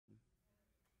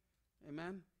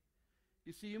Amen?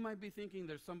 You see, you might be thinking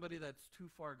there's somebody that's too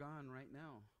far gone right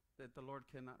now, that the Lord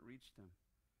cannot reach them.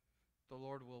 The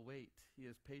Lord will wait. He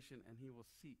is patient, and he will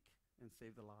seek and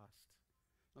save the lost,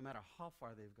 no matter how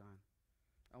far they've gone.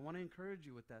 I want to encourage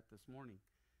you with that this morning,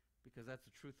 because that's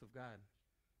the truth of God.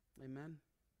 Amen?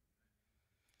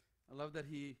 I love that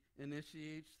he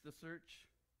initiates the search,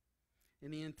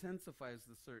 and he intensifies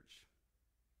the search.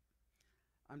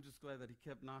 I'm just glad that he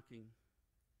kept knocking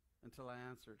until I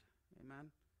answered.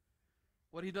 Amen?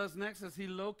 What he does next is he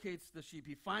locates the sheep.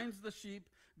 He finds the sheep.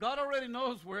 God already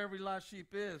knows where every lost sheep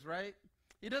is, right?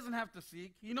 He doesn't have to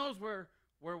seek. He knows where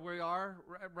we are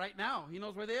right now. He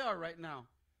knows where they are right now.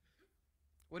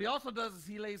 What he also does is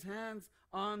he lays hands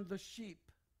on the sheep.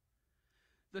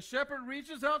 The shepherd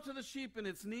reaches out to the sheep in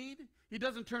its need. He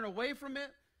doesn't turn away from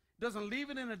it, doesn't leave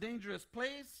it in a dangerous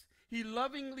place. He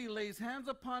lovingly lays hands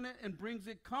upon it and brings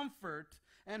it comfort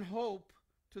and hope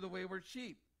to the wayward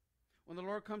sheep. When the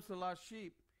Lord comes to the lost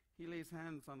sheep, he lays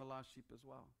hands on the lost sheep as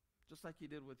well. Just like he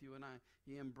did with you and I.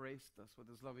 He embraced us with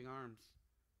his loving arms,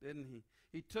 didn't he?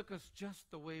 He took us just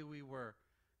the way we were.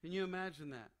 Can you imagine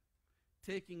that?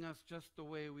 Taking us just the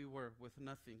way we were with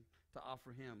nothing to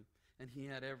offer him. And he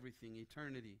had everything,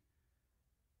 eternity.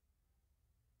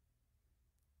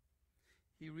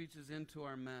 He reaches into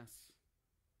our mess,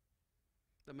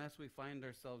 the mess we find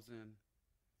ourselves in.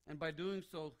 And by doing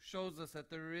so, shows us that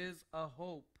there is a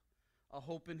hope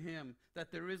in him,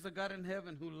 that there is a God in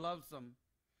heaven who loves them,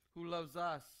 who loves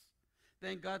us.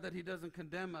 Thank God that he doesn't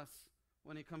condemn us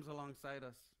when he comes alongside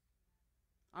us.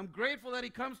 I'm grateful that he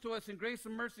comes to us in grace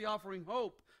and mercy, offering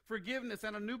hope, forgiveness,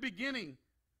 and a new beginning.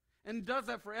 And does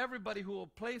that for everybody who will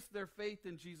place their faith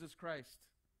in Jesus Christ.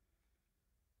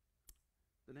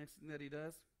 The next thing that he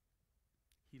does,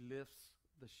 he lifts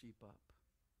the sheep up.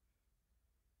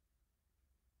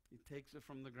 He takes it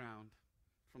from the ground,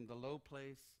 from the low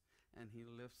place, and he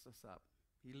lifts us up.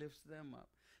 He lifts them up.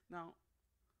 Now,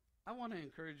 I want to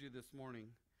encourage you this morning,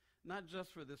 not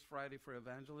just for this Friday for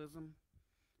evangelism,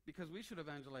 because we should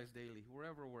evangelize daily,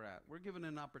 wherever we're at. We're given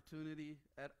an opportunity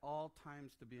at all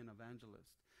times to be an evangelist.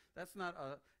 That's not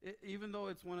even though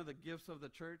it's one of the gifts of the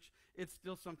church, it's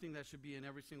still something that should be in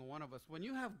every single one of us. When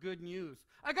you have good news,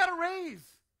 I got a raise.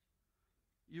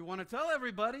 You want to tell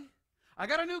everybody, I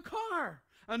got a new car,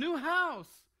 a new house,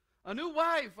 a new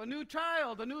wife, a new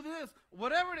child, a new this,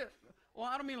 whatever it is. Well,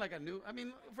 I don't mean like a new, I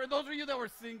mean, for those of you that were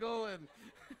single and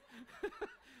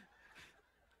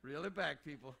reel it back,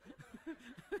 people.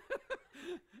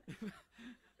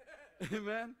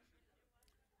 Amen.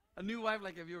 A new wife,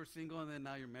 like if you were single and then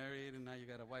now you're married and now you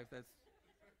got a wife that's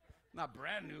not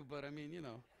brand new, but I mean, you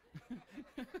know.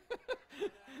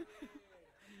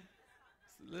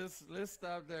 So let's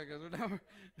stop there because we're now.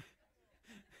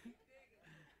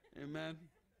 Amen.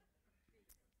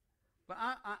 But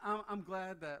I'm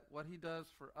glad that what he does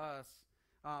for us,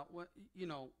 you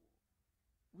know,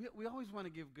 we always want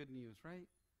to give good news, right?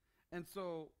 And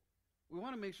so we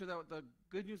want to make sure that the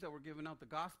good news that we're giving out, the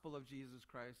gospel of Jesus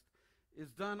Christ, is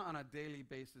done on a daily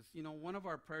basis. You know, one of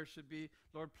our prayers should be,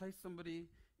 Lord, place somebody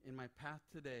in my path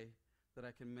today that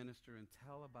I can minister and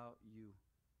tell about you.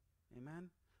 Amen?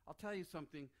 I'll tell you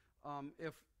something.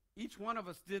 If each one of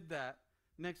us did that,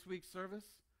 next week's service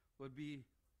would be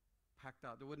packed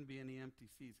out. There wouldn't be any empty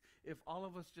seats. If all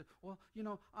of us just, well, you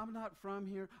know, I'm not from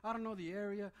here. I don't know the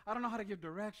area. I don't know how to give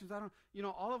directions. You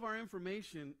know, all of our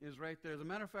information is right there. As a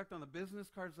matter of fact, on the business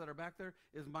cards that are back there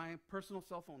is my personal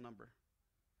cell phone number.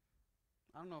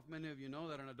 I don't know if many of you know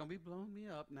that or not. Don't be blowing me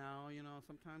up now, you know.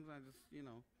 Sometimes I just, you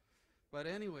know. But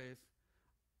anyways,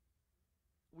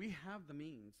 we have the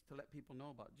means to let people know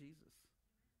about Jesus.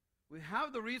 We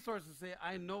have the resources to say,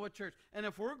 I know a church. And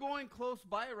if we're going close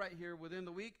by right here within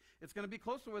the week, it's going to be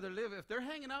close to where they live. If they're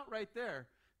hanging out right there,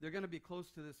 they're going to be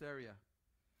close to this area.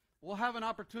 We'll have an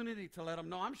opportunity to let them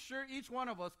know. I'm sure each one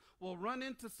of us will run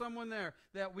into someone there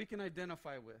that we can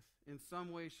identify with in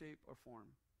some way, shape, or form.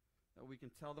 That we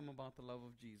can tell them about the love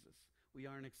of Jesus. We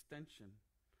are an extension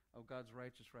of God's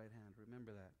righteous right hand.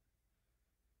 Remember that.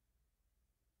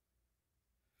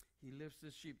 He lifts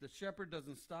his sheep. The shepherd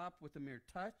doesn't stop with a mere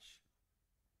touch.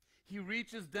 He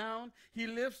reaches down. He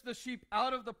lifts the sheep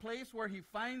out of the place where he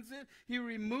finds it. He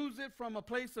removes it from a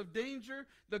place of danger.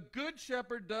 The good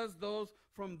shepherd does those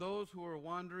from those who are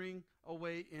wandering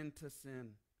away into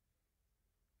sin.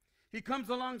 He comes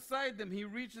alongside them. He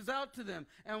reaches out to them.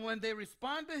 And when they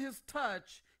respond to his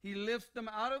touch, he lifts them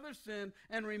out of their sin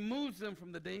and removes them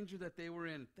from the danger that they were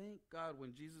in. Thank God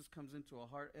when Jesus comes into a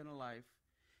heart and a life,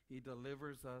 he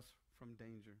delivers us from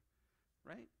danger.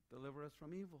 Right? Deliver us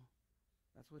from evil.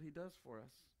 That's what he does for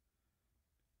us.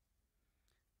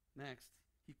 Next,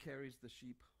 he carries the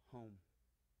sheep home.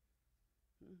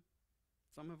 Hmm.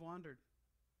 Some have wandered.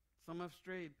 Some have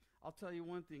strayed. I'll tell you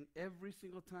one thing. Every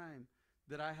single time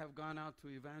that I have gone out to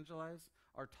evangelize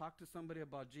or talk to somebody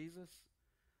about Jesus,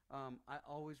 I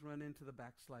always run into the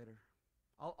backslider.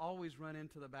 I'll always run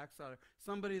into the backslider.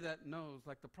 Somebody that knows,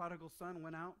 like the prodigal son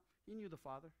went out. He knew the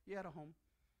father. He had a home,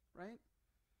 right?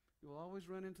 You will always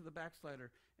run into the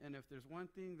backslider. And if there's one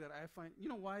thing that I find, you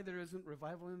know why there isn't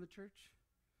revival in the church?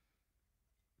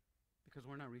 Because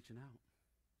we're not reaching out.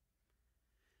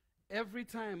 Every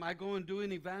time I go and do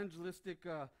an evangelistic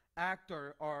act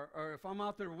or if I'm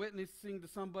out there witnessing to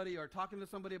somebody or talking to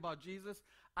somebody about Jesus,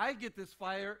 I get this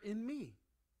fire in me.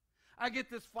 I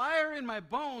get this fire in my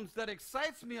bones that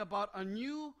excites me about a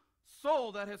new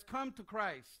soul that has come to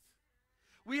Christ.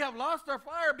 We have lost our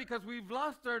fire because we've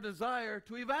lost our desire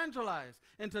to evangelize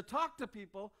and to talk to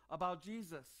people about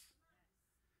Jesus.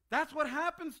 That's what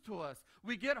happens to us.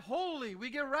 We get holy,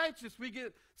 we get righteous, we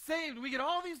get saved, we get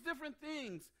all these different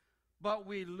things, but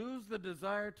we lose the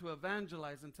desire to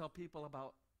evangelize and tell people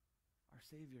about our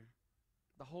Savior,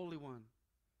 the Holy One.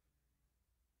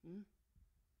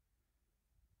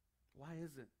 Why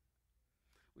is it?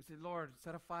 We say, Lord,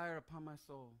 set a fire upon my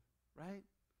soul, right?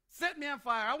 Set me on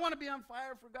fire. I want to be on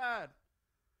fire for God.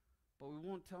 But we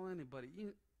won't tell anybody.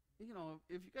 You know,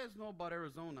 if you guys know about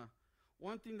Arizona,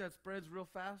 one thing that spreads real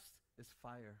fast is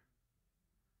fire.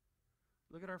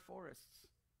 Look at our forests,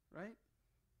 right?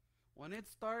 When it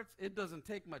starts, it doesn't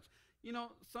take much. You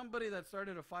know, somebody that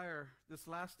started a fire this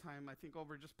last time, I think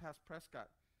over just past Prescott,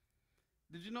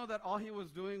 did you know that all he was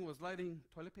doing was lighting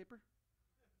toilet paper?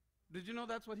 Did you know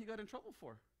that's what he got in trouble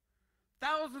for?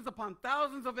 Thousands upon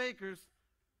thousands of acres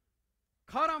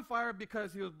caught on fire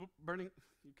because he was burning.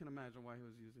 You can imagine why he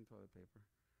was using toilet paper,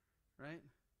 right?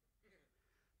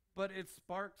 But it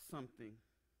sparked something.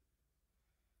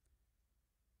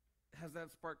 Has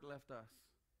that spark left us?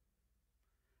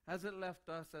 Has it left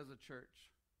us as a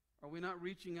church? Are we not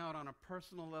reaching out on a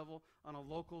personal level, on a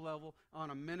local level, on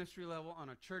a ministry level, on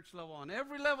a church level, on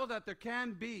every level that there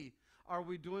can be? Are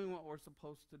we doing what we're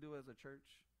supposed to do as a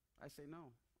church? I say no.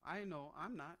 I know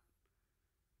I'm not.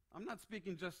 I'm not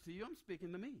speaking just to you. I'm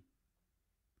speaking to me.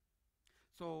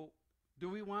 So, do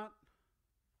we want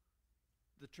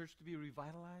the church to be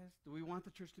revitalized? Do we want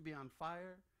the church to be on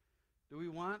fire? Do we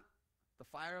want the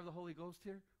fire of the Holy Ghost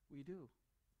here? We do.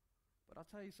 But I'll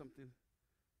tell you something.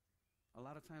 A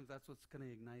lot of times that's what's going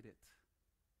to ignite it.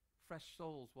 Fresh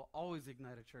souls will always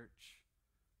ignite a church.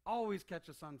 Always catch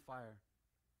us on fire.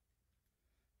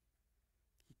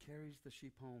 He carries the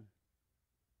sheep home.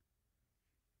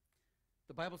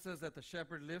 The Bible says that the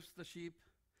shepherd lifts the sheep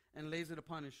and lays it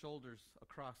upon his shoulders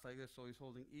across like this, so he's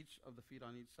holding each of the feet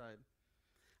on each side.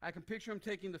 I can picture him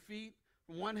taking the feet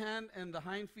from one hand and the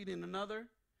hind feet in another.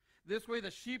 This way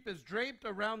the sheep is draped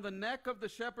around the neck of the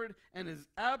shepherd and is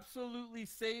absolutely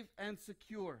safe and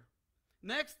secure.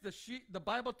 Next, the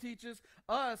Bible teaches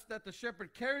us that the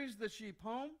shepherd carries the sheep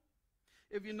home.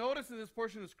 If you notice in this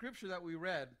portion of scripture that we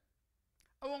read,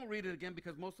 I won't read it again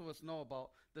because most of us know about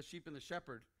the sheep and the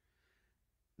shepherd.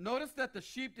 Notice that the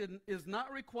sheep is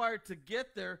not required to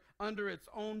get there under its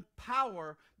own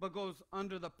power, but goes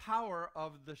under the power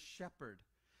of the shepherd.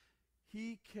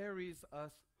 He carries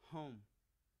us home.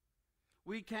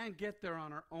 We can't get there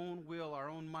on our own will, our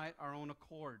own might, our own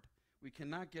accord. We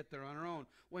cannot get there on our own.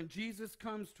 When Jesus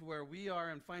comes to where we are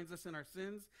and finds us in our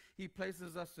sins, he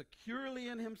places us securely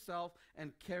in himself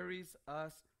and carries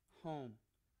us home.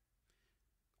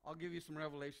 I'll give you some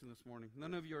revelation this morning.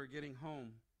 None of you are getting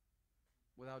home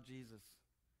without Jesus.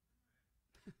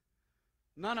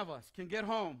 None of us can get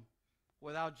home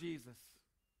without Jesus.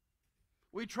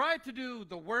 We try to do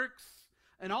the works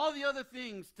and all the other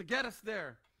things to get us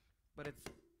there, but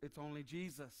it's only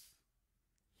Jesus.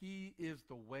 He is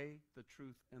the way, the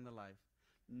truth, and the life.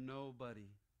 Nobody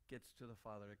gets to the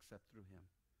Father except through him.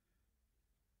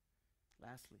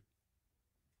 Lastly,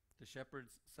 the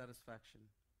shepherd's satisfaction.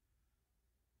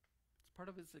 It's part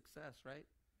of his success, right?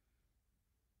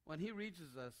 When he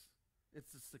reaches us,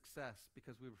 it's a success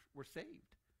because we're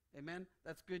saved. Amen?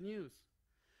 That's good news.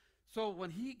 So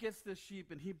when he gets this sheep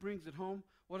and he brings it home,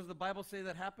 what does the Bible say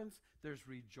that happens? There's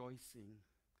rejoicing.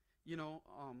 You know,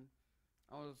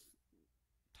 I was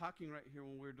talking right here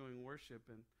when we were doing worship,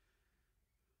 and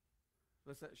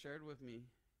Lisette shared with me,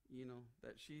 you know,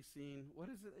 that she's seen, what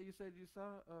is it that you said you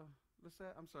saw,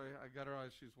 Lisette? I'm sorry, I got her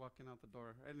eyes, she's walking out the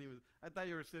door. I thought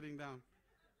you were sitting down.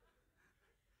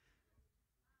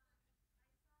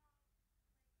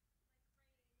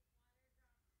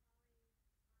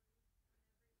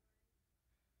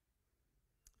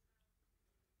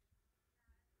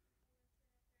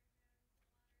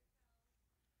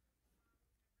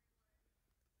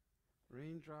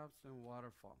 Raindrops and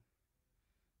waterfall.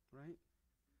 Right?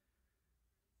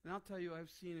 And I'll tell you,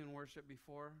 I've seen in worship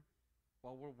before,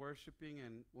 while we're worshiping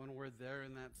and when we're there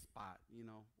in that spot,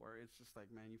 where it's just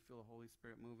like, man, you feel the Holy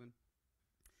Spirit moving.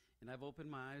 And I've opened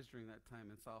my eyes during that time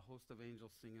and saw a host of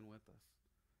angels singing with us.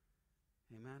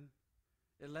 Amen?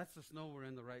 It lets us know we're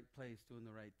in the right place, doing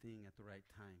the right thing at the right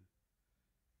time.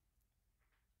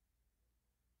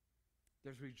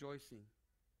 There's rejoicing.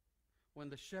 When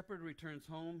the shepherd returns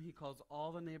home, he calls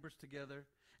all the neighbors together,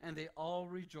 and they all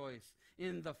rejoice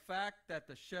in the fact that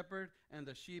the shepherd and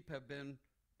the sheep has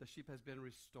been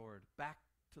restored back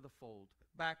to the fold,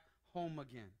 back home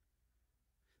again.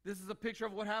 This is a picture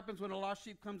of what happens when a lost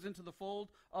sheep comes into the fold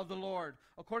of the Lord.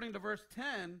 According to verse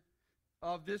 10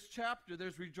 of this chapter,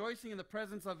 there's rejoicing in the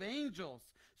presence of angels.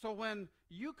 So when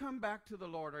you come back to the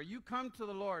Lord, or you come to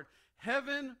the Lord,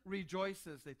 heaven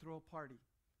rejoices. They throw a party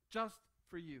just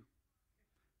for you.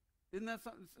 Isn't that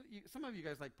something? Some of you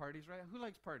guys like parties, right? Who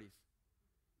likes parties?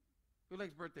 Who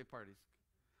likes birthday parties?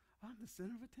 I'm the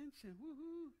center of attention.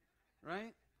 Woohoo!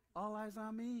 Right? All eyes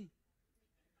on me.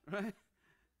 Right?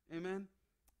 Amen?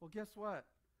 Well, guess what?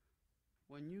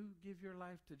 When you give your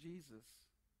life to Jesus,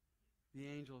 the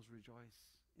angels rejoice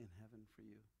in heaven for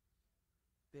you.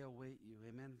 They await you.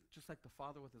 Amen? Just like the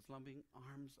Father with his loving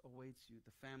arms awaits you,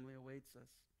 the family awaits us.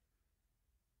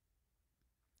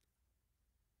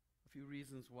 A few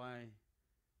reasons why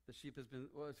the sheep has been,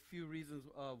 a few reasons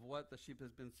of what the sheep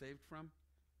has been saved from.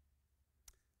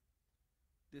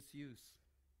 Disuse.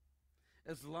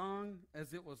 As long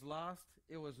as it was lost,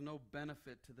 it was no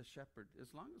benefit to the shepherd.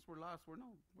 As long as we're lost, we're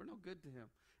no good to him.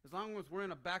 As long as we're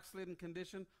in a backslidden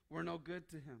condition, we're no good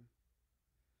to him.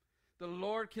 The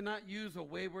Lord cannot use a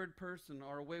wayward person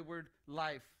or a wayward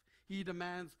life. He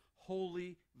demands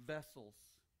holy vessels.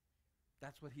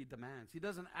 That's what he demands. He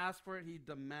doesn't ask for it. He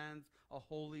demands a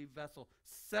holy vessel,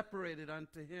 separated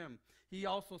unto him. He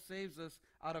also saves us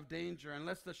out of danger.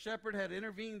 Unless the shepherd had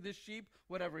intervened, this sheep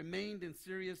would have remained in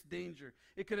serious danger.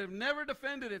 It could have never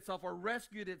defended itself or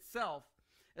rescued itself.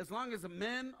 As long as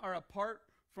men are apart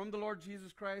from the Lord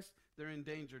Jesus Christ, they're in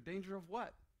danger. Danger of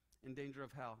what? In danger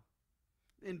of hell.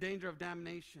 In danger of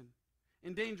damnation.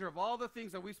 In danger of all the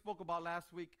things that we spoke about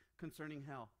last week concerning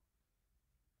hell.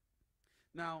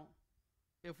 Now,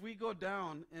 if we go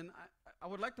down, and I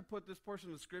would like to put this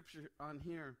portion of scripture on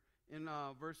here in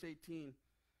verse 18.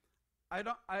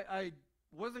 I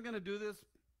wasn't going to do this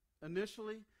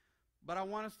initially, but I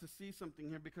want us to see something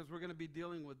here because we're going to be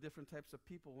dealing with different types of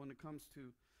people when it comes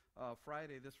to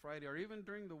this Friday, or even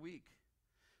during the week.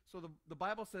 So the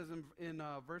Bible says in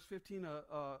verse 15,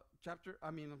 chapter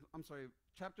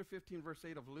 15, verse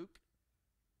 8 of Luke,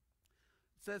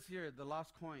 it says here, the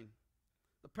lost coin.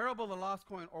 The parable of the lost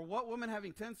coin. Or what woman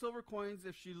having 10 silver coins,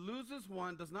 if she loses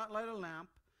one, does not light a lamp,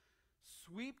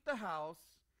 sweep the house,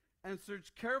 and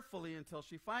search carefully until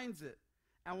she finds it?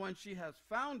 And when she has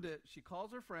found it, she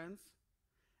calls her friends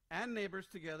and neighbors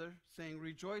together, saying,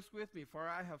 rejoice with me, for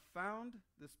I have found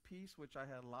this piece which I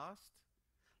had lost.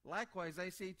 Likewise, I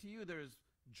say to you, there is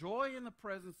joy in the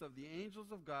presence of the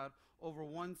angels of God over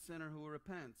one sinner who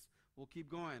repents. We'll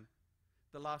keep going.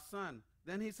 The lost son.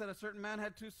 Then he said, a certain man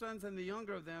had 2 sons, and the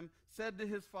younger of them said to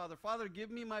his father, Father, give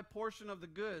me my portion of the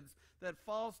goods that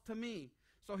falls to me.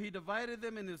 So he divided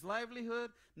them in his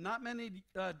livelihood. Not many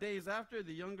days after,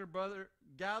 the younger brother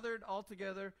gathered all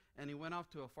together, and he went off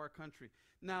to a far country.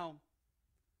 Now,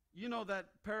 you know that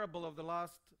parable of the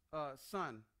lost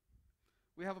son.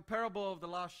 We have a parable of the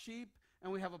lost sheep,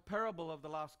 and we have a parable of the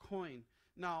lost coin.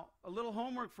 Now, a little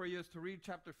homework for you is to read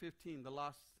chapter 15, the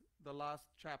last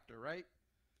chapter, right?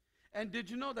 And did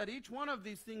you know that each one of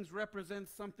these things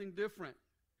represents something different?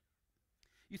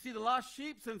 You see, the lost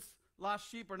sheep, since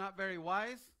lost sheep are not very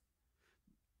wise,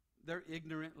 they're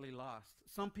ignorantly lost.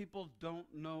 Some people don't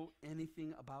know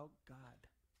anything about God.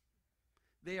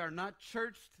 They are not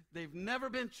churched. They've never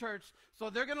been churched. So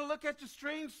they're going to look at you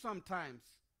strange sometimes.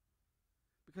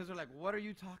 Because they're like, what are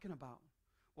you talking about?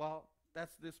 Well,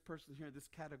 that's this person here, this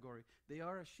category. They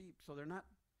are a sheep, so they're not,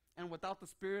 and without the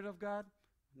Spirit of God,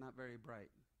 not very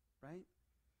bright. Right?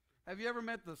 Have you ever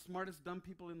met the smartest dumb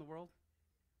people in the world?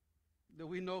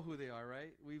 We know who they are,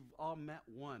 right? We've all met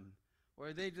one.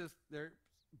 Where they're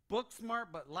book smart,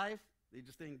 but life, they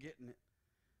just ain't getting it.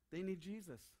 They need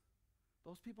Jesus.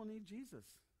 Those people need Jesus.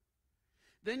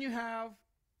 Then you have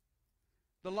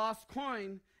the lost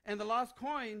coin. And the lost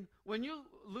coin, when you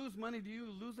lose money, do you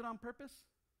lose it on purpose?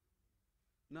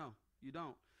 No, you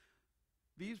don't.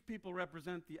 These people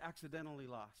represent the accidentally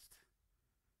lost.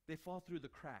 They fall through the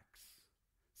cracks.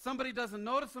 Somebody doesn't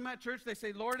notice them at church. They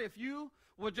say, Lord, if you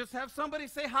would just have somebody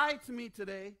say hi to me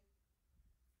today,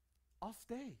 I'll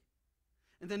stay.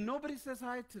 And then nobody says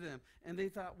hi to them. And they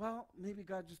thought, well, maybe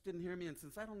God just didn't hear me. And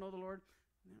since I don't know the Lord,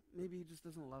 maybe he just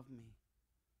doesn't love me.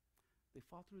 They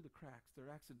fall through the cracks. They're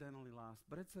accidentally lost.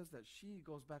 But it says that she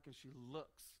goes back and she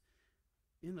looks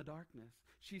in the darkness.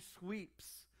 She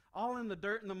sweeps all in the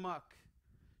dirt and the muck.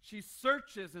 She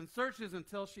searches and searches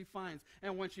until she finds.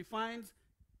 And when she finds,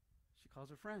 she calls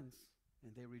her friends.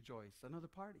 And they rejoice. Another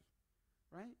party,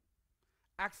 right?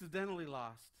 Accidentally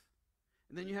lost.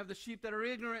 And then you have the sheep that are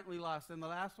ignorantly lost. And the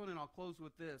last one, and I'll close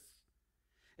with this,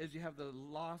 is you have the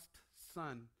lost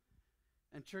son.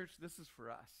 And church, this is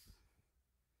for us.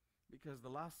 Because the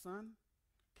lost son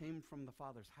came from the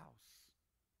Father's house.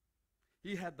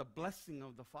 He had the blessing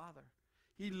of the Father.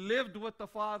 He lived with the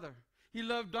Father. He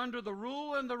lived under the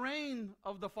rule and the reign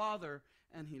of the Father.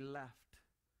 And he left.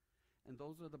 And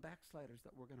those are the backsliders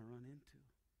that we're going to run into.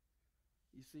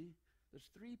 You see, there's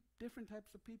 3 different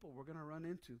types of people we're going to run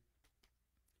into.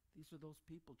 These are those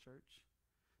people, church.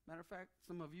 Matter of fact,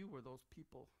 some of you were those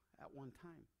people at one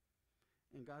time.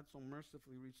 And God so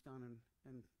mercifully reached down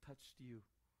and touched you.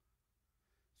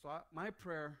 So my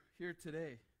prayer here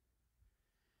today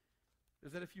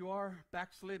is that if you are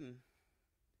backslidden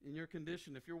in your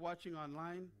condition, if you're watching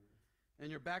online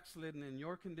and you're backslidden in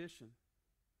your condition,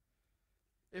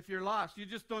 if you're lost, you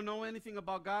just don't know anything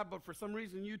about God, but for some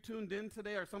reason you tuned in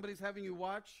today or somebody's having you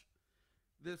watch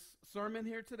this sermon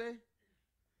here today,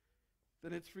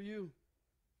 then it's for you.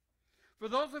 For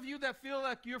those of you that feel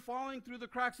like you're falling through the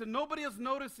cracks and nobody is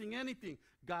noticing anything,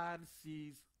 God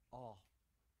sees all.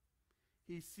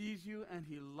 He sees you and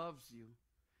he loves you,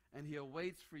 and he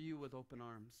awaits for you with open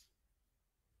arms.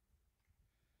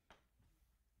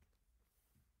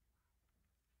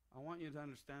 I want you to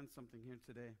understand something here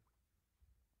today,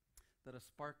 that a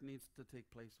spark needs to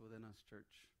take place within us,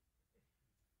 church.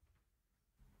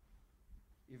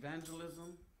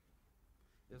 Evangelism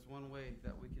is one way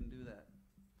that we can do that.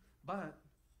 But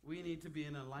we need to be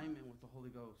in alignment with the Holy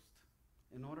Ghost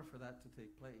in order for that to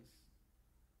take place.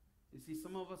 You see,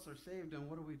 some of us are saved, and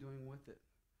what are we doing with it?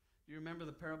 Do you remember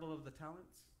the parable of the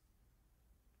talents?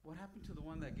 What happened to the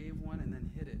one that gave one and then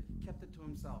hid it? He kept it to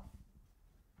himself.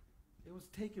 It was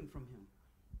taken from him.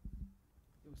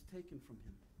 It was taken from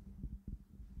him.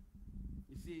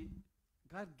 You see,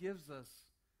 God gives us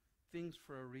things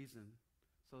for a reason,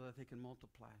 so that they can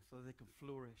multiply, so that they can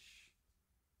flourish.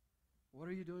 What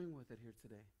are you doing with it here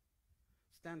today?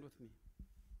 Stand with me.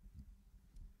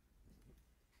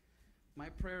 My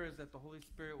prayer is that the Holy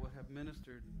Spirit will have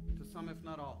ministered to some, if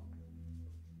not all.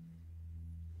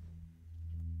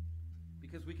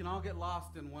 Because we can all get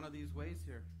lost in one of these ways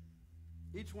here.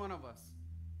 Each one of us.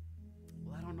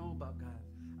 Well, I don't know about God.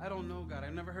 I don't know God.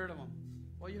 I've never heard of him.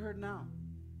 Well, you heard now.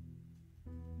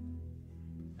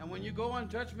 And when you go on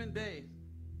Judgment Day,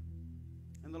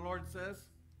 and the Lord says,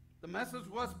 the message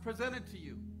was presented to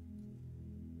you.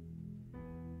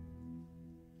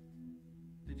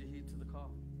 Did you heed to the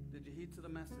call? Did you heed to the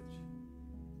message?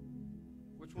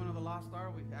 Which one of the lost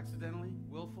are we? Accidentally?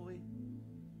 Willfully?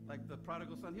 Like the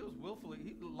prodigal son, he was willfully.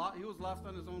 He was lost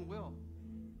on his own will.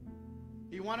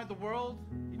 He wanted the world.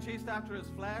 He chased after his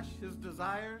flesh, his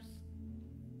desires,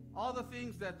 all the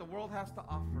things that the world has to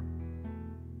offer.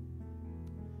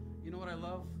 You know what I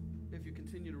love? If you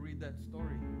continue to read that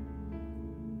story,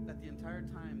 that the entire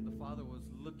time the father was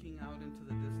looking out into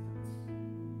the distance.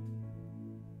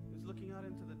 He was looking out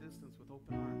into the distance with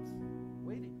open arms,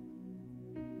 waiting.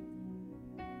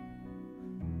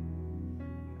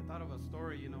 I thought of a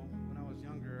story, when I was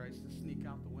younger, I used to sneak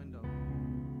out the window.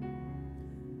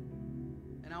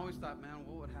 And I always thought, man,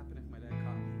 what would happen if my dad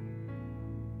caught me?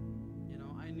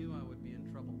 I knew I would be in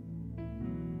trouble.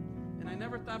 And I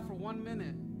never thought for 1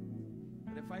 minute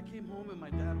that if I came home and my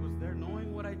dad was there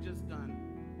knowing what I'd just done,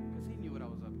 because he knew what I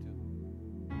was up to,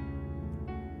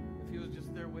 if he was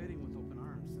just there waiting with open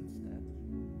arms instead,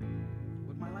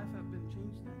 would my life have been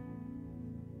changed then?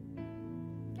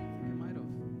 I think it might have.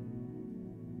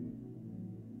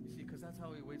 You see, because that's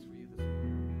how he waits for you this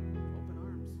morning. Open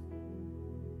arms.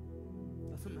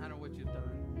 Doesn't matter what you've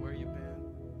done, where you've been,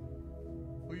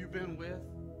 who you've been with,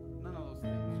 none of those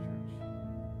things, church.